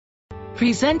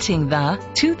Presenting the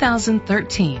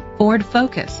 2013 Ford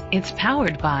Focus. It's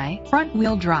powered by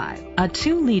front-wheel drive, a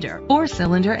 2-liter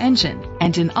 4-cylinder engine,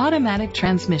 and an automatic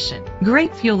transmission.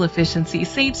 Great fuel efficiency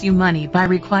saves you money by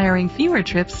requiring fewer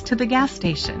trips to the gas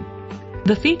station.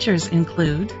 The features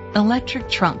include electric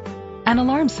trunk, an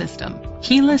alarm system,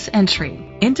 keyless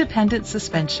entry, independent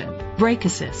suspension, brake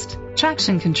assist,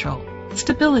 traction control,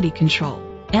 stability control,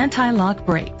 anti-lock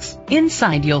brakes.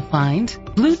 Inside you'll find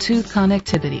Bluetooth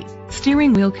connectivity,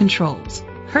 steering wheel controls,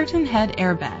 curtain head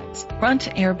airbags, front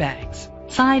airbags,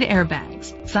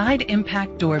 side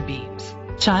impact door beams,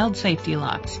 child safety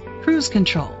locks, cruise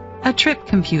control, a trip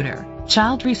computer,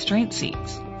 child restraint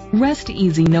seats. Rest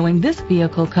easy knowing this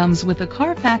vehicle comes with a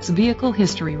Carfax Vehicle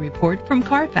History Report from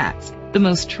Carfax, the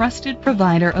most trusted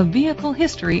provider of vehicle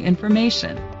history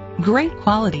information. Great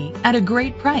quality at a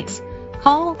great price.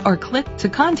 Call or click to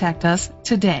contact us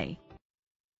today.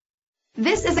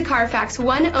 This is a Carfax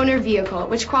one-owner vehicle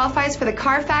which qualifies for the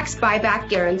Carfax buyback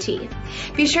guarantee.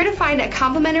 Be sure to find a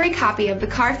complimentary copy of the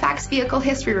Carfax Vehicle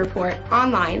History Report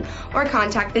online or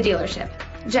contact the dealership.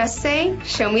 Just say,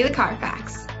 "Show me the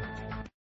Carfax."